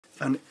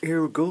an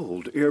Air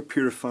Gold air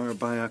purifier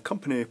by a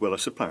company, well, a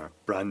supplier,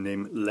 brand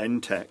name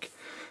Lentek,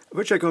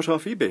 which I got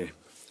off eBay.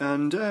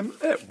 And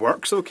it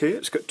works okay.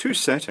 It's got two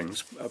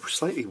settings, a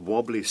slightly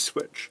wobbly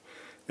switch.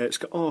 It's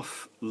got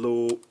off,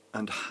 low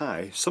and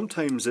high.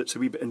 Sometimes it's a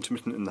wee bit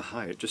intermittent in the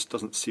high, it just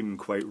doesn't seem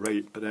quite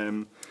right. But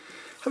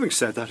having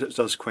said that, it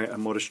does quite a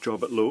modest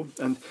job at low.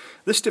 And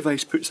this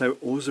device puts out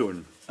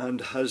ozone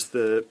and has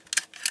the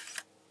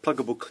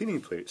pluggable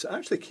cleaning plates. It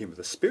actually came with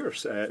a spare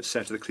set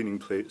of the cleaning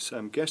plates.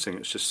 I'm guessing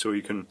it's just so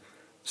you can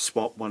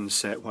swap one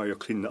set while you're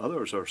cleaning the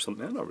others or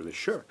something. I'm not really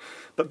sure.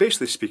 But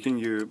basically speaking,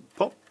 you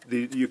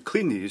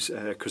clean these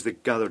because they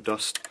gather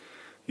dust.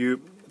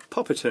 You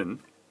pop it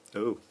in.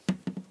 Oh.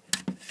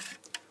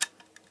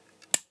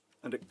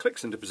 And it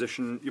clicks into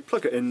position, you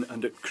plug it in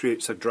and it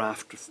creates a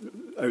draft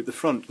out the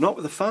front. Not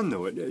with a fan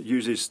though, it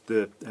uses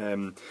the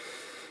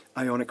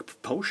ionic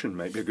propulsion,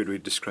 might be a good way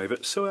to describe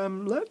it. So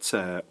let's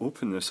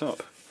open this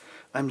up.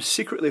 I'm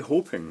secretly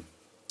hoping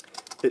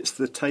it's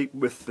the type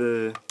with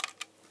the...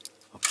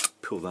 I'll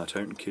pull that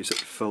out in case it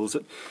fills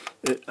it.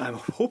 I'm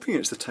hoping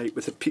it's the type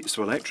with the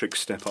piezoelectric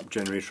step-up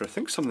generator. I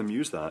think some of them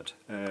use that,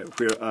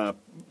 where a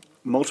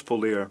multiple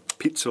layer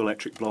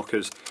piezoelectric block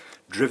is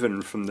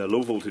driven from the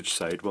low voltage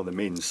side, well the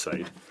mains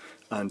side,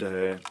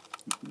 and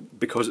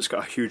because it's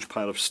got a huge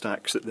pile of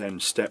stacks it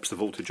then steps the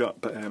voltage up.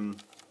 But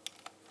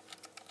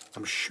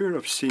I'm sure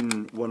I've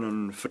seen one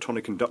on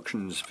Photonic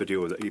Induction's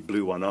video that he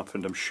blew one up,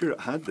 and I'm sure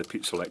it had the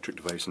piezoelectric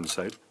device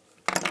inside.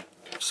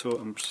 So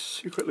I'm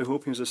secretly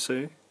hoping, as I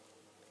say.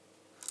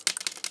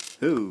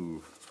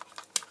 Oh.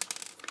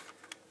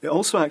 It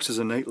also acts as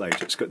a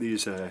nightlight. It's got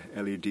these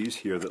LEDs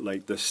here that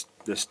light this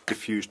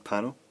diffused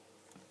panel.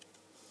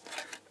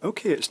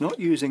 Okay, it's not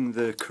using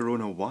the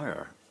corona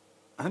wire,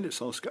 and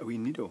it's also got a wee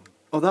needle.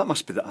 Oh, that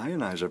must be the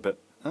ionizer bit.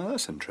 Oh,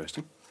 that's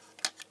interesting.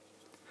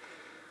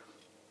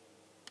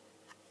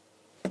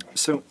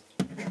 So,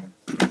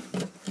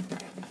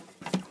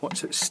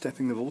 what's it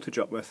stepping the voltage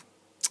up with?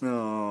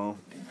 Oh,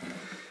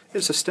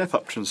 it's a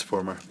step-up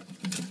transformer.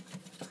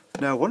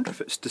 Now I wonder if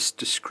it's just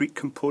discrete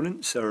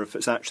components or if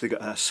it's actually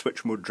got a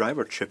switch mode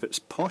driver chip. It's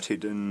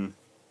potted in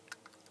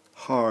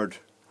hard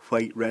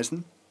white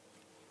resin.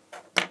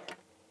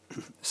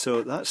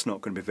 So that's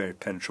not going to be very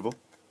penetrable.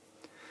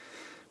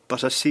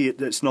 But I see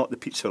it's not the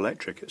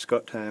piezoelectric. It's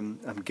got,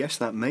 I'm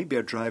guessing that might be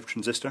a drive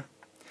transistor,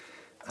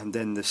 and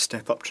then the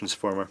step-up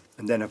transformer,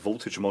 and then a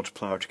voltage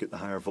multiplier to get the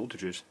higher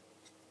voltages.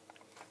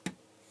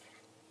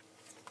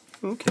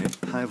 Okay,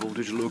 high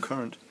voltage, low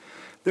current.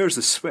 There's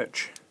the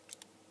switch.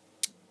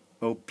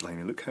 Oh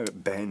blimey, look how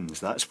it bends.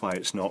 That's why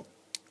it's not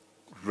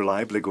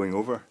reliably going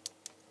over.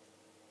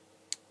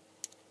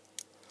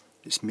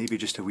 It's maybe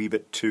just a wee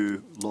bit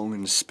too long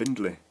and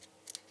spindly.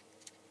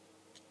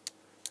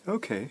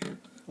 Okay,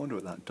 I wonder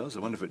what that does. I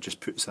wonder if it just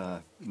puts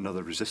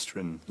another resistor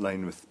in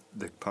line with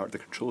the part of the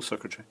control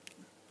circuitry.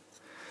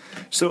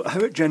 So how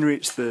it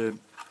generates the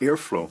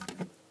airflow,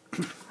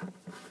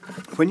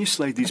 when you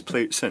slide these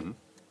plates in,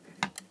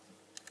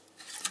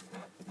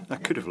 I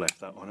could have left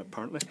that on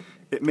apparently,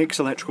 it makes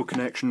electrical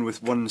connection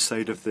with one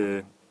side of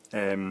the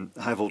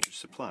high voltage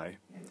supply,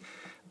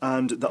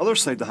 and the other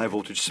side of the high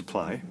voltage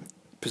supply,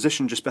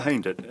 positioned just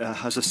behind it,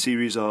 has a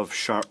series of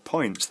sharp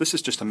points. This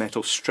is just a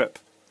metal strip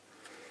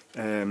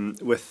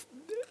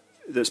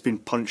that's been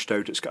punched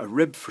out. It's got a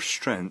rib for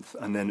strength,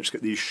 and then it's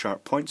got these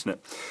sharp points in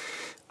it.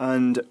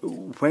 And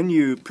when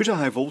you put a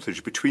high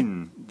voltage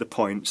between the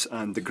points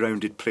and the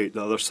grounded plate,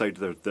 the other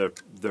side of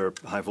their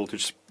high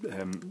voltage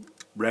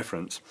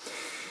reference,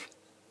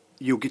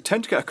 you'll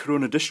tend to get a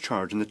corona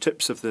discharge in the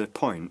tips of the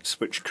points,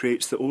 which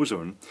creates the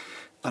ozone.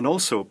 And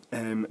also,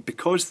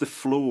 because the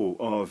flow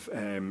of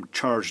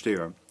charged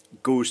air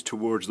goes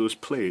towards those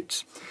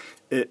plates,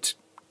 it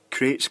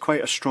creates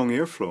quite a strong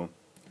airflow.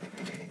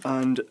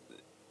 And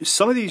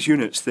some of these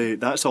units,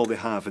 that's all they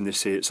have, and they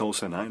say it's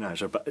also an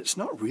ionizer, but it's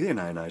not really an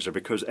ionizer,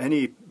 because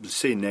any,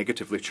 say,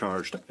 negatively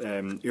charged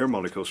air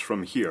molecules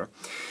from here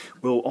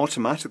will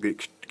automatically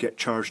get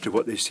charged to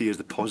what they see as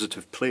the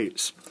positive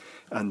plates,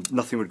 and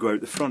nothing would go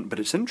out the front. But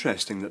it's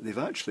interesting that they've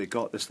actually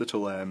got this little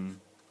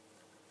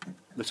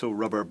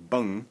rubber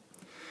bung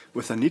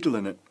with a needle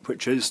in it,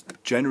 which is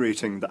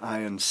generating the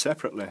ions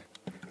separately,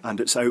 and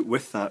it's out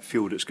with that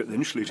field. It's got the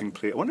insulating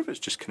plate. I wonder if it's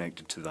just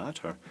connected to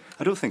that, or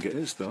I don't think it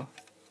is though.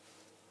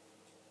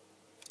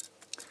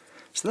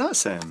 So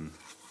that's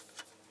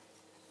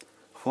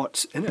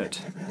what's in it.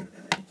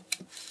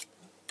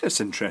 It's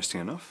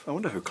interesting enough. I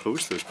wonder how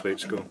close those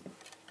plates go.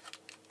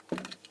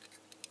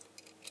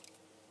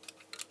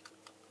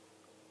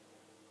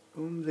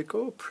 They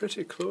go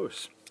pretty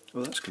close.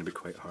 Well, that's going to be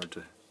quite hard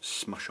to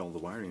smush all the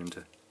wiring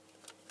into.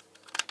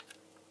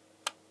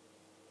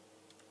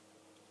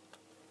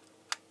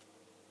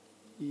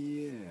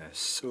 Yeah,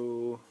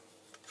 so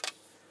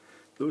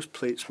those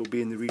plates will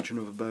be in the region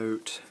of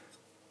about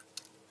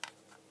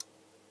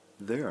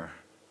there.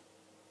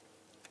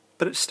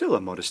 But it's still a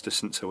modest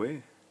distance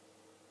away.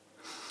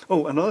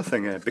 Oh, another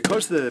thing,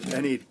 because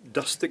any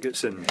dust that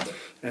gets in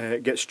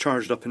gets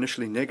charged up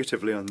initially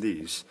negatively on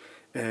these,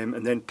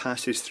 and then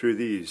passes through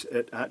these,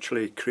 it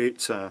actually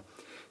creates a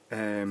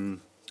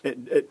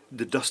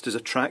the dust is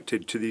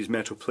attracted to these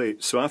metal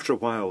plates. So after a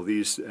while,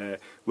 these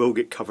will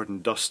get covered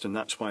in dust, and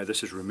that's why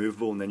this is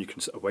removable. And then you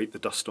can sort of wipe the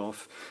dust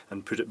off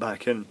and put it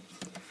back in.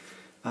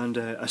 And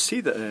I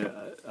see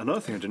that another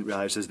thing I didn't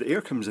realise is the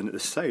air comes in at the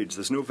sides.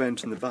 There's no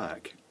vent in the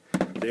back.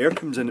 The air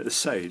comes in at the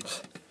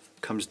sides,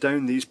 comes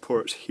down these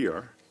ports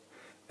here,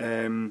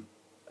 and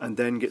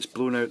then gets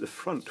blown out the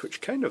front,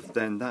 which kind of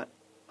then that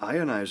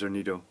ionizer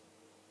needle,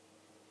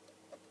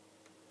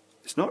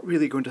 it's not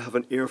really going to have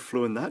an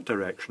airflow in that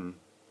direction.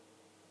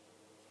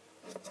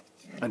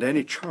 And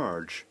any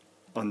charge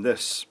on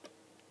this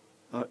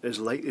is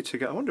likely to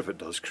get, I wonder if it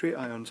does create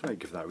ions. I might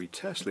give that a wee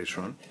test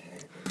later on.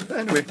 But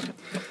anyway,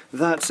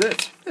 that's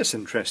it. It's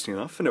interesting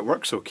enough, and it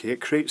works okay.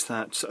 It creates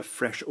that sort of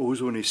fresh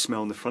ozony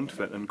smell in the front of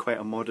it, and quite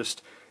a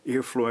modest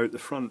airflow out the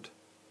front.